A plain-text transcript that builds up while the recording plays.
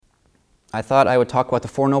I thought I would talk about the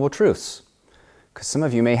Four Noble Truths, because some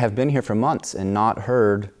of you may have been here for months and not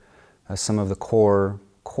heard some of the core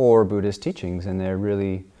Buddhist teachings, and they're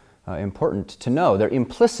really important to know. They're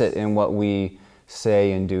implicit in what we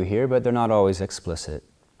say and do here, but they're not always explicit.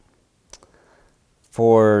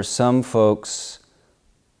 For some folks,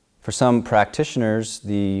 for some practitioners,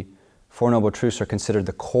 the Four Noble Truths are considered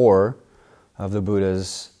the core of the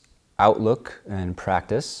Buddha's outlook and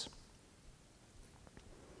practice.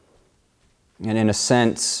 And in a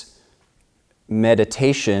sense,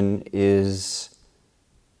 meditation is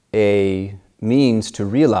a means to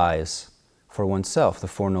realize for oneself the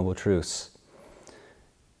Four Noble Truths.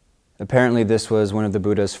 Apparently this was one of the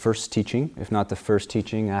Buddha's first teaching, if not the first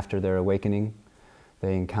teaching after their awakening.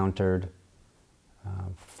 They encountered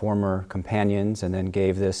former companions and then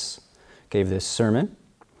gave this sermon.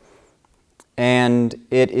 And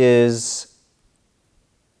it is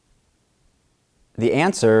the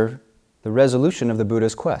answer, the resolution of the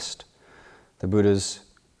Buddha's quest. The Buddha's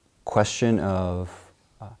question of,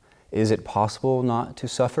 is it possible not to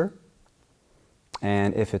suffer?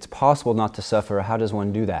 And if it's possible not to suffer, how does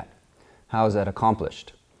one do that? How is that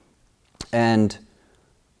accomplished? And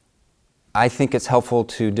I think it's helpful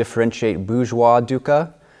to differentiate bourgeois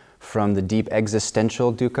dukkha from the deep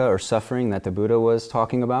existential dukkha or suffering that the Buddha was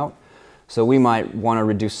talking about. So we might want to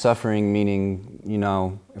reduce suffering, meaning,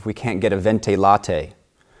 if we can't get a venti latte,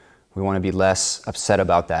 we want to be less upset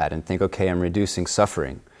about that and think, okay, I'm reducing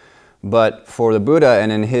suffering. But for the Buddha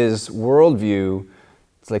and in his worldview,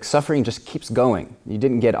 it's like suffering just keeps going. You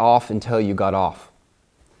didn't get off until you got off.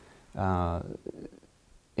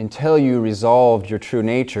 Until you resolved your true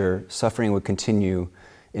nature, suffering would continue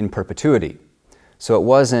in perpetuity. So it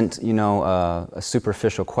wasn't, a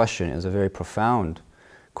superficial question. It was a very profound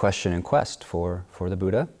question and quest for the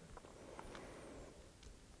Buddha.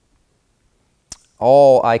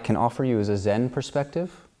 All I can offer you is a Zen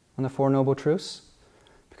perspective on the Four Noble Truths,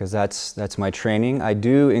 because that's my training. I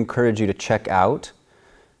do encourage you to check out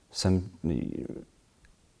some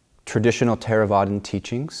traditional Theravadan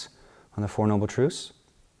teachings on the Four Noble Truths.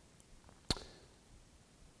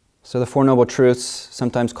 So the Four Noble Truths,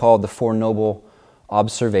 sometimes called the Four Noble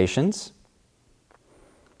Observations,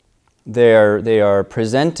 they are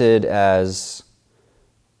presented as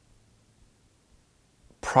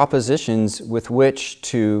propositions with which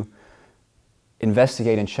to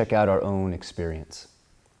investigate and check out our own experience.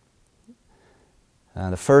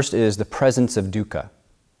 The first is the presence of dukkha.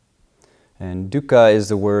 And dukkha is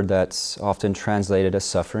the word that's often translated as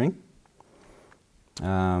suffering.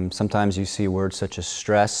 Sometimes you see words such as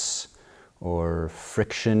stress or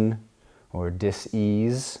friction or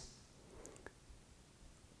dis-ease.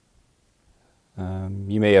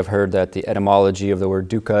 You may have heard that the etymology of the word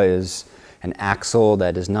dukkha is an axle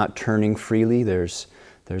that is not turning freely. There's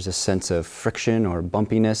a sense of friction or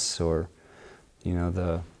bumpiness, or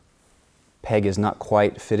the peg is not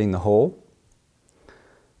quite fitting the hole.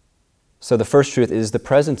 So the first truth is the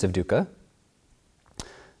presence of dukkha.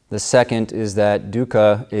 The second is that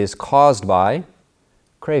dukkha is caused by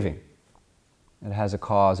craving. It has a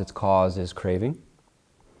cause. Its cause is craving.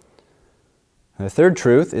 And the third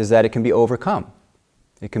truth is that it can be overcome.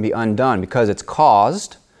 It can be undone. Because it's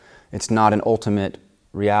caused, it's not an ultimate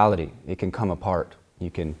reality. It can come apart.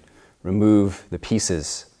 You can remove the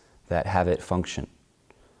pieces that have it function.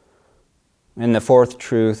 And the fourth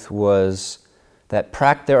truth was that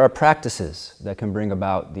there are practices that can bring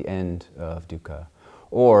about the end of dukkha.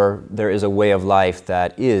 Or there is a way of life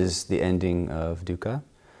that is the ending of dukkha.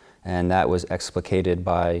 And that was explicated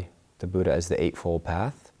by the Buddha as the Eightfold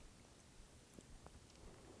Path.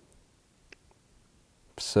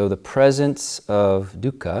 So the presence of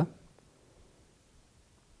dukkha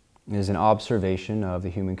is an observation of the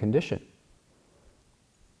human condition.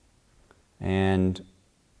 And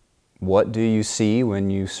what do you see when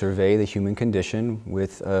you survey the human condition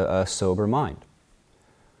with a sober mind?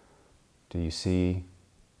 Do you see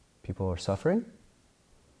people are suffering?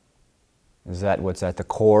 Is that what's at the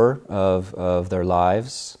core of their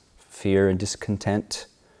lives? Fear and discontent,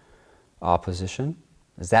 opposition?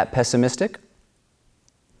 Is that pessimistic?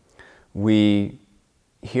 We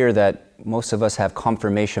hear that most of us have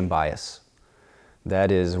confirmation bias.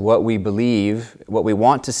 That is, what we believe, what we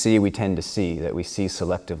want to see, we tend to see, that we see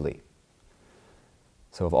selectively.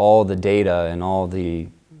 So of all the data and all the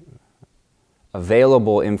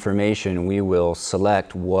available information, we will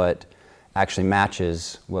select what actually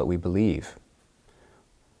matches what we believe.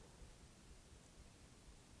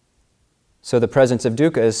 So the presence of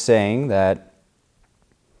dukkha is saying that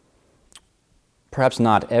perhaps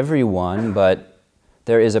not everyone, but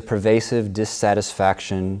there is a pervasive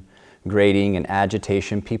dissatisfaction grating and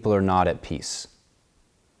agitation. People are not at peace.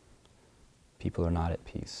 People are not at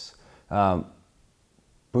peace.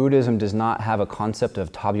 Buddhism does not have a concept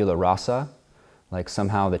of tabula rasa, like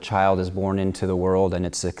somehow the child is born into the world and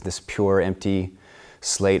it's like this pure, empty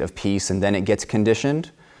slate of peace, and then it gets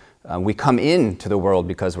conditioned. We come into the world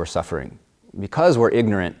because we're suffering. Because we're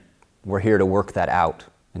ignorant, we're here to work that out,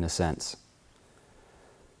 in a sense.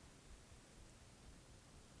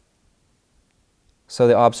 So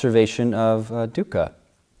the observation of dukkha.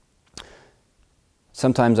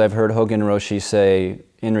 Sometimes I've heard Hogen Roshi say,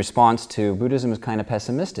 in response to Buddhism is kind of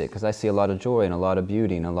pessimistic, because I see a lot of joy and a lot of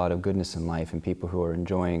beauty and a lot of goodness in life and people who are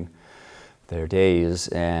enjoying their days.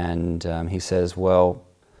 And he says, well,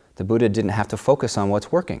 the Buddha didn't have to focus on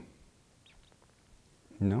what's working.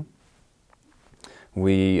 You know?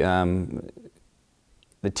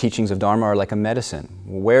 The teachings of Dharma are like a medicine.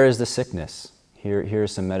 Where is the sickness?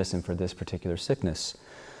 Here's some medicine for this particular sickness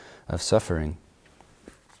of suffering.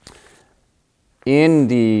 In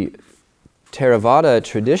the Theravada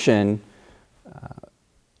tradition,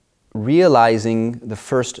 realizing the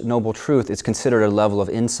first noble truth is considered a level of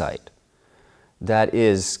insight. That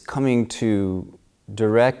is coming to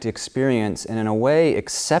direct experience and, in a way,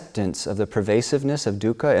 acceptance of the pervasiveness of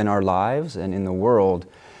dukkha in our lives and in the world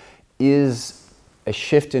is a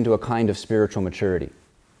shift into a kind of spiritual maturity.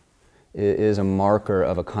 It is a marker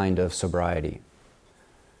of a kind of sobriety.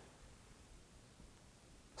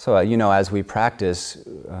 So, as we practice,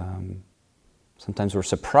 sometimes we're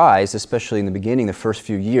surprised, especially in the beginning, the first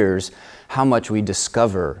few years, how much we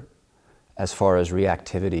discover as far as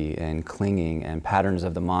reactivity and clinging and patterns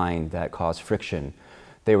of the mind that cause friction.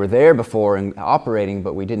 They were there before and operating,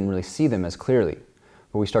 but we didn't really see them as clearly.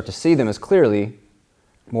 When we start to see them as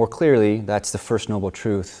more clearly, that's the first noble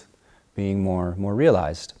truth being more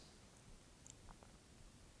realized.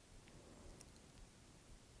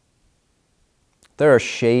 There are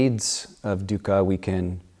shades of dukkha we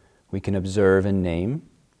can observe and name.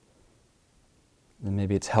 And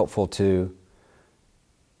maybe it's helpful to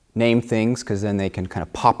name things because then they can kind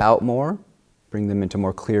of pop out more, bring them into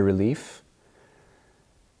more clear relief.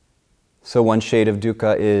 So one shade of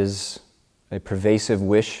dukkha is a pervasive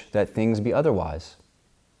wish that things be otherwise.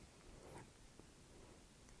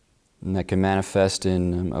 And that can manifest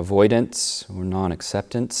in avoidance or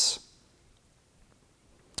non-acceptance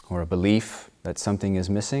or a belief that something is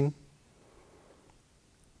missing.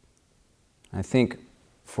 I think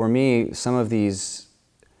for me, some of these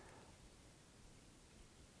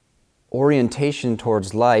orientation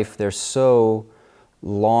towards life, they're so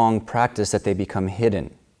long practice that they become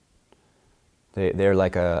hidden. They're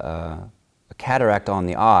like a cataract on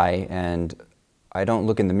the eye, and I don't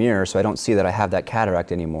look in the mirror, so I don't see that I have that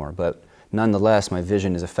cataract anymore, but nonetheless, my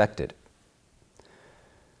vision is affected.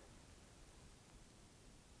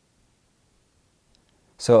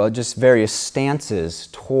 So just various stances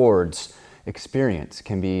towards experience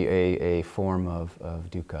can be a form of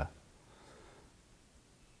dukkha.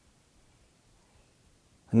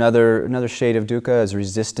 Another shade of dukkha is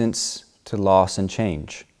resistance to loss and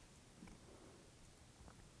change.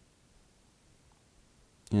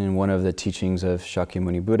 In one of the teachings of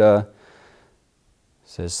Shakyamuni Buddha,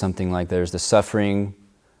 says something like there's the suffering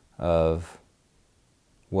of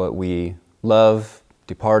what we love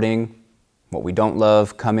departing, what we don't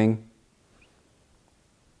love coming,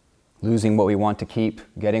 losing what we want to keep,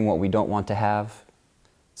 getting what we don't want to have,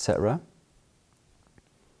 etc.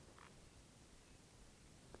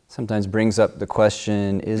 Sometimes brings up the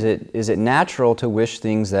question, is it natural to wish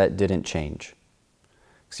things that didn't change?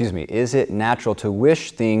 Is it natural to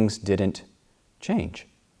wish things didn't change?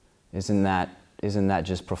 Isn't that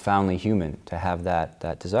just profoundly human to have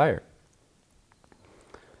that desire?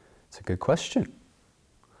 It's a good question.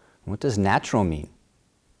 What does natural mean?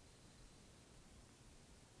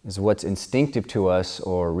 Is what's instinctive to us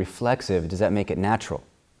or reflexive, does that make it natural?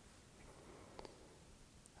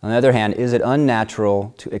 On the other hand, is it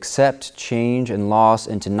unnatural to accept change and loss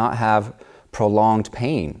and to not have prolonged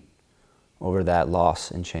pain over that loss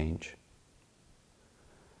and change?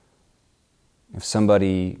 If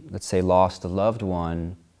somebody, let's say, lost a loved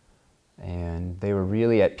one and they were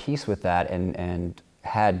really at peace with that and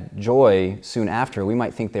had joy soon after, we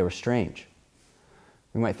might think they were strange.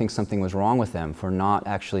 We might think something was wrong with them for not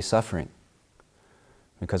actually suffering,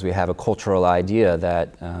 because we have a cultural idea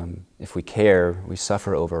that if we care, we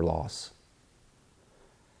suffer over loss.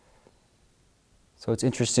 So it's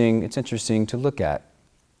interesting to look at.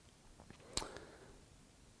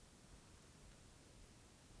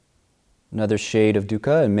 Another shade of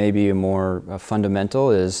dukkha, and maybe a more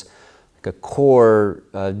fundamental, is like a core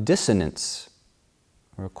dissonance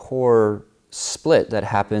or a core split that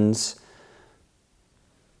happens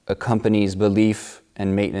accompanies belief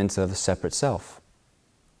and maintenance of a separate self.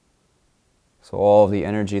 So all of the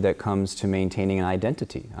energy that comes to maintaining an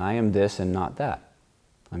identity. I am this and not that.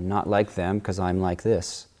 I'm not like them because I'm like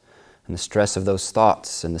this. And the stress of those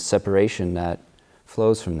thoughts and the separation that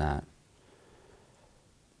flows from that.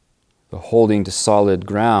 The holding to solid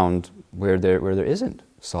ground where there isn't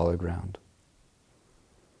solid ground.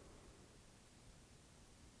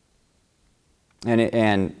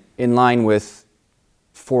 And in line with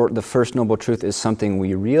the First Noble Truth is something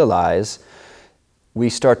we realize, we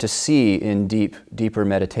start to see in deeper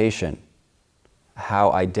meditation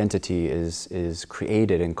how identity is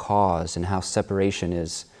created and caused, and how separation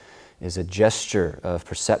is a gesture of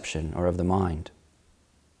perception or of the mind.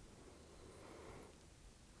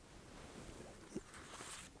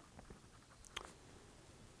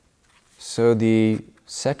 So the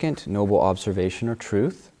second noble observation or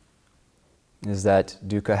truth is that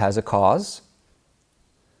dukkha has a cause,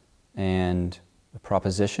 and the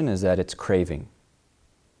proposition is that it's craving.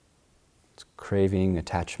 It's craving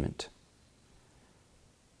attachment.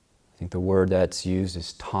 I think the word that's used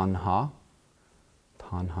is tanha.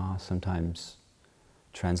 Tanha, sometimes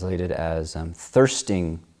translated as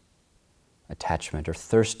thirsting attachment or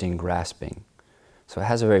thirsting grasping. So it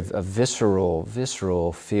has a very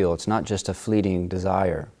visceral feel. It's not just a fleeting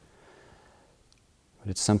desire, but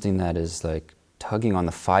it's something that is like tugging on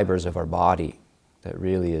the fibers of our body, that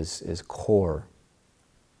really is core.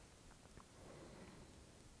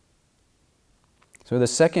 So the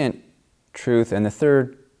second truth and the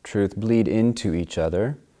third truth bleed into each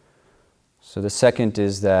other. So the second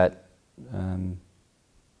is that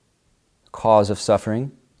cause of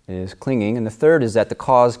suffering is clinging, and the third is that the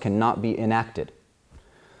cause cannot be enacted.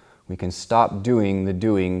 We can stop doing the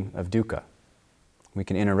doing of dukkha. We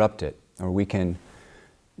can interrupt it, or we can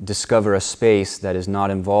discover a space that is not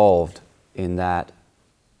involved in that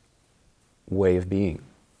way of being.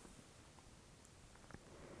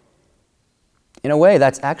 In a way,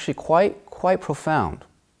 that's actually quite profound.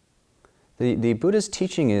 The Buddha's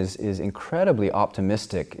teaching is incredibly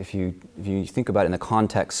optimistic if you think about it in the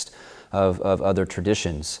context of other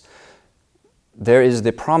traditions. There is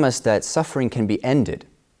the promise that suffering can be ended.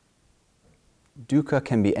 Dukkha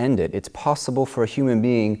can be ended. It's possible for a human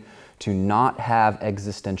being to not have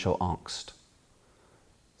existential angst.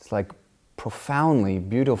 It's like profoundly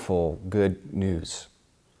beautiful, good news.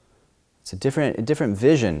 It's a different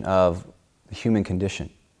vision of the human condition.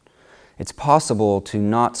 It's possible to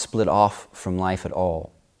not split off from life at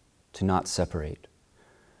all, to not separate.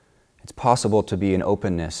 It's possible to be an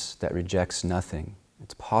openness that rejects nothing.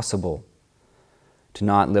 It's possible to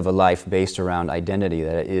not live a life based around identity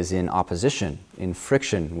that is in opposition, in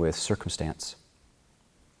friction with circumstance.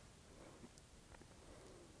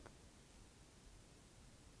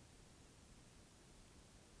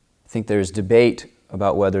 I think there's debate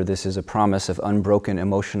about whether this is a promise of unbroken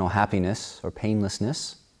emotional happiness or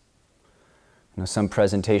painlessness. Some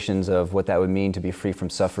presentations of what that would mean to be free from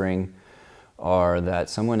suffering are that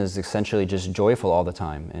someone is essentially just joyful all the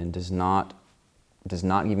time and does not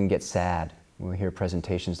even get sad. We hear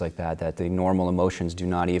presentations like that the normal emotions do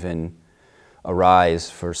not even arise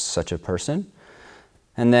for such a person.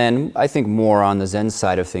 And then I think more on the Zen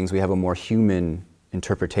side of things, we have a more human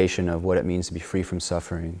interpretation of what it means to be free from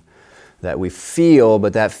suffering. That we feel,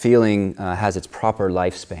 but that feeling has its proper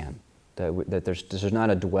lifespan. That there's not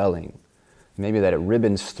a dwelling. Maybe that it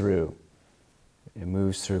ribbons through. It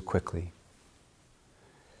moves through quickly.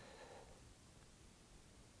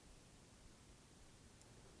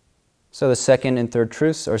 So the second and third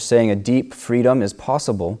truths are saying a deep freedom is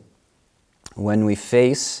possible when we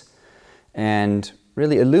face and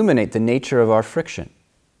really illuminate the nature of our friction.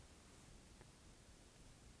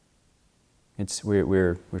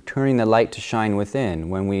 We're turning the light to shine within.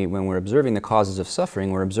 When we're observing the causes of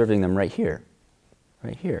suffering, we're observing them right here.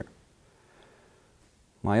 Right here.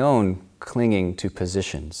 My own clinging to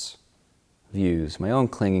positions, views, my own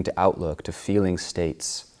clinging to outlook, to feeling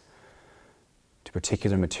states, to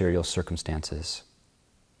particular material circumstances.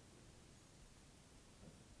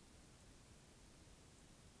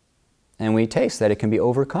 And we taste that it can be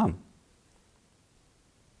overcome.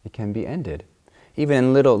 It can be ended, even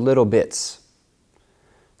in little bits.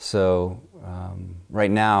 So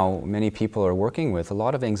right now, many people are working with a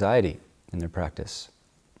lot of anxiety in their practice.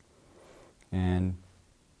 And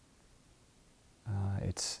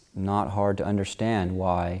it's not hard to understand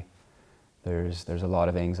why there's a lot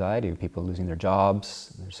of anxiety, people losing their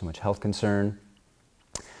jobs, there's so much health concern.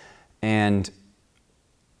 And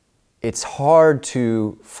it's hard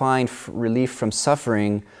to find relief from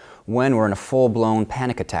suffering when we're in a full-blown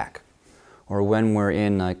panic attack, or when we're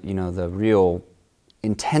in the real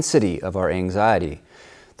intensity of our anxiety.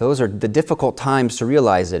 Those are the difficult times to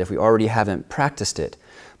realize it if we already haven't practiced it.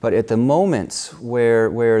 But at the moments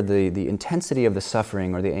where the intensity of the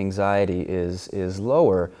suffering or the anxiety is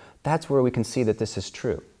lower, that's where we can see that this is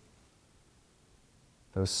true.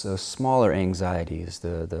 Those smaller anxieties,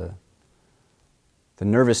 the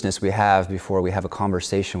nervousness we have before we have a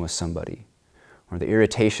conversation with somebody, or the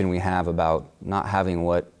irritation we have about not having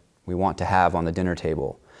what we want to have on the dinner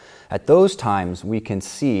table. At those times, we can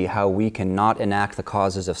see how we cannot enact the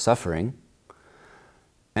causes of suffering,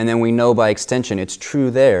 and then we know by extension it's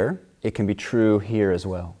true there, it can be true here as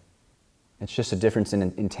well. It's just a difference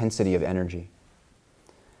in intensity of energy.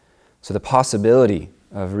 So the possibility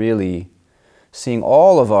of really seeing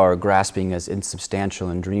all of our grasping as insubstantial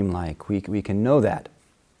and dreamlike, we can know that.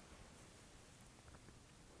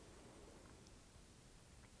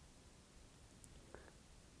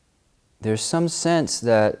 There's some sense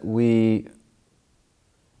that we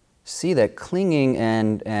see that clinging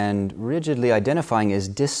and rigidly identifying is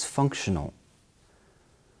dysfunctional.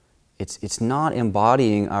 It's not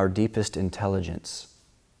embodying our deepest intelligence.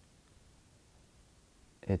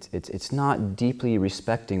 It's not deeply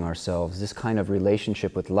respecting ourselves, this kind of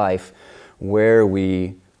relationship with life where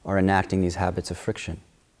we are enacting these habits of friction.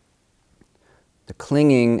 The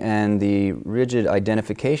clinging and the rigid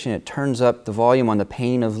identification, it turns up the volume on the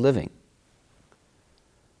pain of living.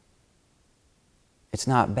 It's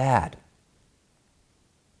not bad.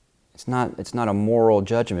 It's not a moral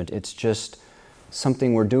judgment. It's just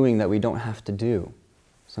something we're doing that we don't have to do.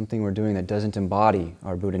 Something we're doing that doesn't embody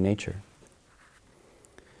our Buddha nature.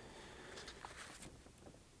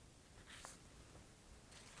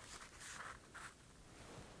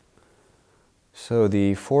 So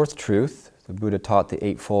the fourth truth, the Buddha taught the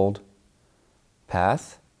Eightfold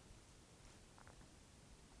Path.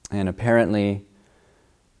 And apparently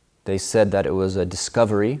they said that it was a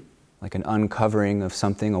discovery, like an uncovering of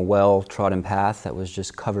something, a well-trodden path that was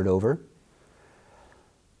just covered over.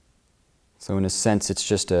 So in a sense, it's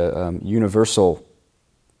just a universal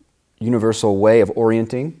way of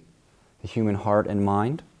orienting the human heart and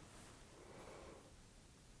mind.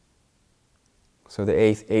 So the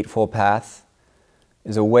Eightfold Path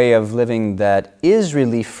is a way of living that is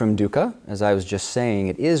relief from dukkha. As I was just saying,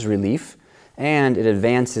 it is relief, and it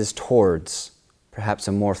advances towards perhaps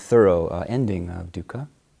a more thorough ending of dukkha.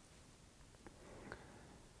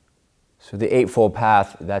 So the Eightfold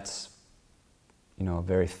Path, that's a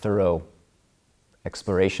very thorough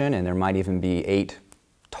exploration, and there might even be 8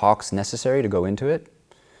 talks necessary to go into it.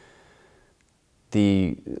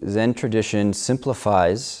 The Zen tradition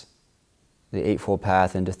simplifies the Eightfold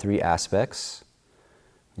Path into 3 aspects.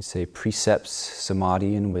 We say precepts,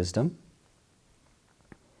 samadhi, and wisdom.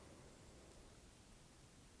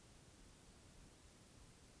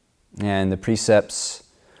 And the precepts,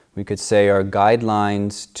 we could say, are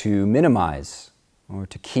guidelines to minimize or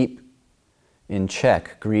to keep in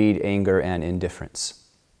check greed, anger, and indifference.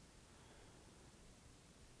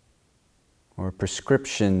 Or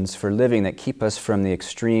prescriptions for living that keep us from the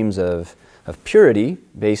extremes of purity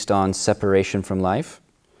based on separation from life,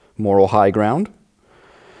 moral high ground,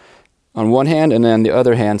 on one hand, and then on the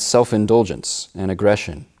other hand, self-indulgence and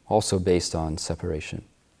aggression, also based on separation.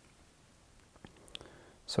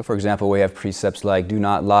 So, for example, we have precepts like, do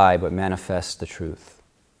not lie, but manifest the truth.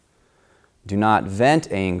 Do not vent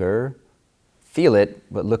anger, feel it,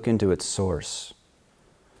 but look into its source.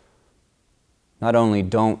 Not only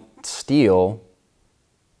don't steal,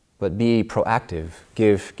 but be proactive,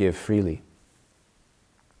 give freely.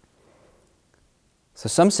 So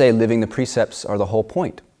some say living the precepts are the whole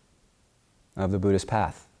point of the Buddhist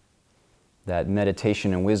path, that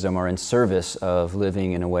meditation and wisdom are in service of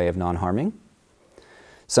living in a way of non-harming.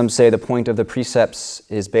 Some say the point of the precepts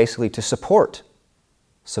is basically to support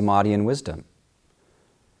samadhi and wisdom.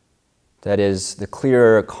 That is, the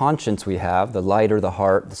clearer conscience we have, the lighter the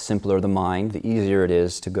heart, the simpler the mind, the easier it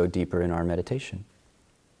is to go deeper in our meditation.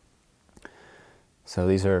 So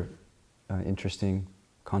these are interesting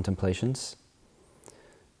contemplations.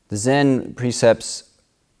 The Zen precepts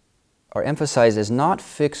are emphasized as not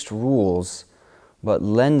fixed rules, but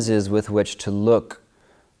lenses with which to look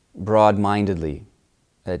broad-mindedly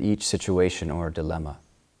at each situation or dilemma.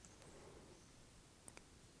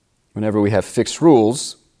 Whenever we have fixed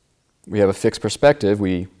rules, we have a fixed perspective,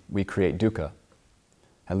 we create dukkha,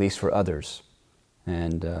 at least for others.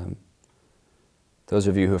 And those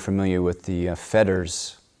of you who are familiar with the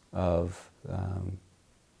fetters of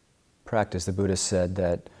practice, the Buddha said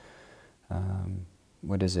that,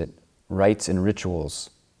 rites and rituals,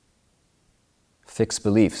 fixed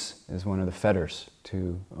beliefs is one of the fetters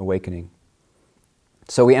to awakening.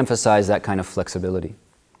 So we emphasize that kind of flexibility.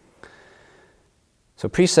 So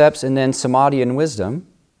precepts and then samadhi and wisdom.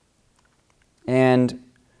 And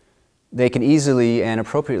they can easily and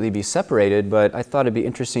appropriately be separated, but I thought it'd be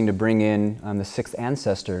interesting to bring in the sixth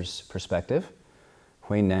ancestor's perspective.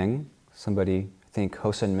 Hui Neng, somebody, I think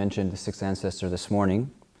Hosen mentioned the sixth ancestor this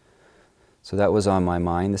morning. So that was on my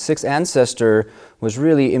mind. The sixth ancestor was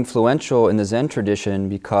really influential in the Zen tradition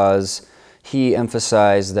because he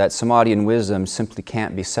emphasized that samadhi and wisdom simply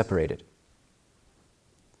can't be separated.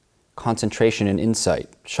 Concentration and insight,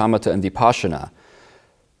 shamatha and vipassana,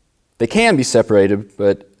 they can be separated,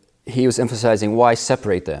 but he was emphasizing why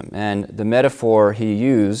separate them. And the metaphor he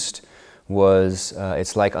used was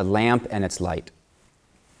it's like a lamp and its light.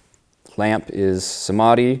 Lamp is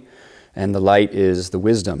samadhi, and the light is the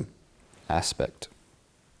wisdom aspect.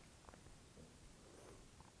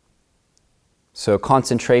 So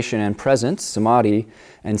concentration and presence, samadhi,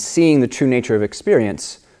 and seeing the true nature of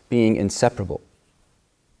experience being inseparable.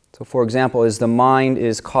 So for example, as the mind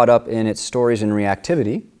is caught up in its stories and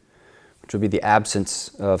reactivity, which would be the absence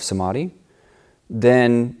of samadhi,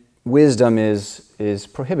 then wisdom is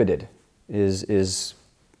prohibited, is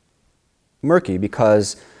murky,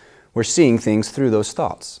 because we're seeing things through those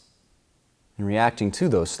thoughts and reacting to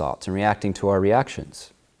those thoughts and reacting to our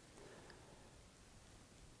reactions.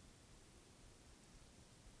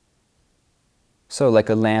 So like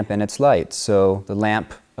a lamp and its light, so the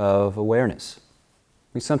lamp of awareness.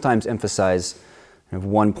 We sometimes emphasize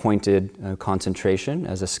one-pointed concentration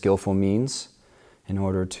as a skillful means in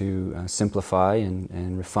order to simplify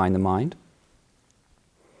and refine the mind.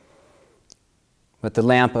 But the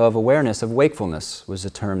lamp of awareness, of wakefulness, was the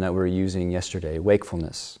term that we were using yesterday,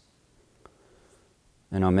 wakefulness.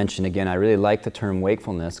 And I'll mention again, I really like the term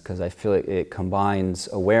wakefulness because I feel it combines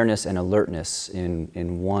awareness and alertness in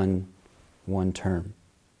one term.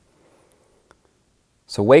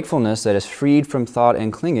 So wakefulness that is freed from thought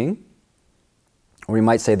and clinging, or we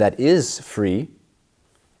might say that is free.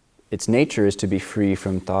 Its nature is to be free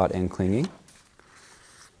from thought and clinging.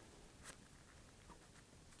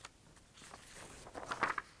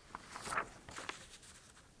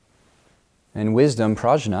 And wisdom,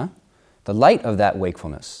 prajna, the light of that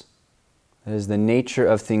wakefulness, that is the nature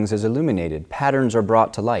of things as illuminated. Patterns are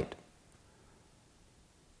brought to light.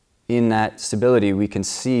 In that stability, we can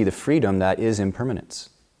see the freedom that is impermanence.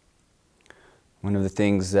 One of the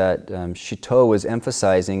things that Shito was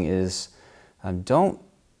emphasizing is don't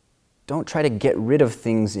try to get rid of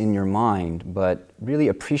things in your mind, but really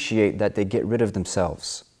appreciate that they get rid of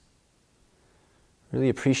themselves. Really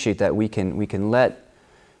appreciate that we can let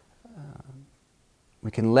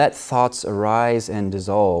thoughts arise and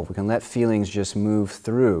dissolve. We can let feelings just move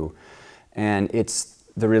through. And it's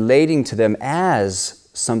the relating to them as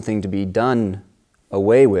something to be done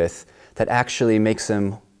away with that actually makes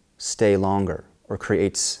them stay longer or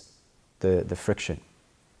creates the friction.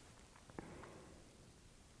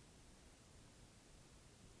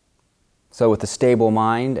 So with the stable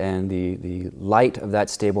mind and the light of that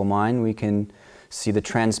stable mind, we can see the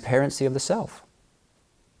transparency of the self.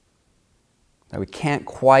 That we can't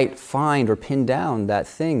quite find or pin down that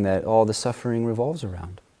thing that all the suffering revolves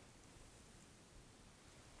around.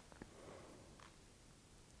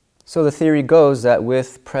 So the theory goes that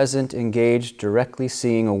with present, engaged, directly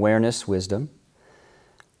seeing awareness, wisdom,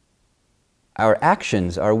 our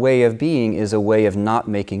actions, our way of being is a way of not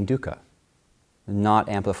making dukkha, not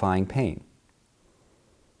amplifying pain.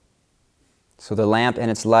 So the lamp and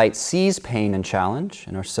its light sees pain and challenge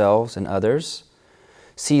in ourselves and others,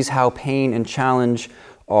 sees how pain and challenge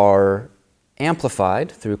are amplified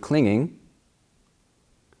through clinging,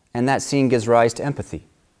 and that seeing gives rise to empathy.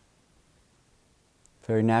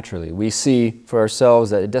 Very naturally. We see for ourselves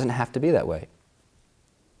that it doesn't have to be that way.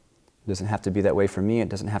 It doesn't have to be that way for me, it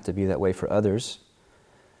doesn't have to be that way for others.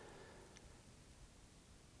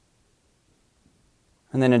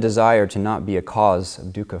 And then a desire to not be a cause of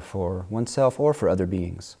dukkha for oneself or for other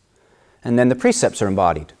beings. And then the precepts are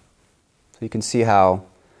embodied. So you can see how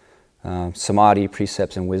samadhi,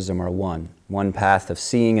 precepts, and wisdom are one path of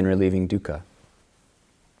seeing and relieving dukkha.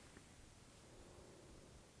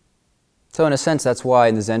 So in a sense, that's why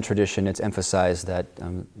in the Zen tradition it's emphasized that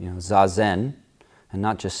zazen, and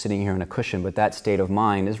not just sitting here on a cushion, but that state of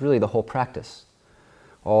mind is really the whole practice.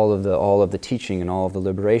 All of the teaching and all of the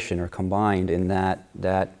liberation are combined in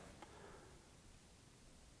that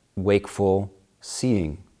wakeful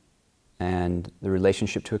seeing and the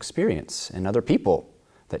relationship to experience and other people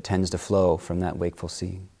that tends to flow from that wakeful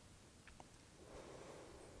seeing.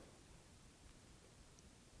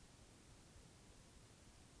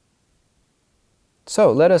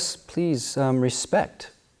 So let us please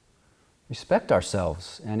respect respect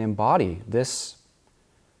ourselves and embody this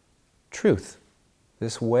truth,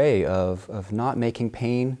 this way of not making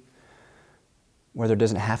pain where there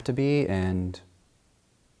doesn't have to be, and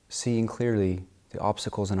seeing clearly the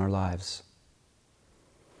obstacles in our lives.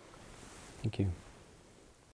 Thank you.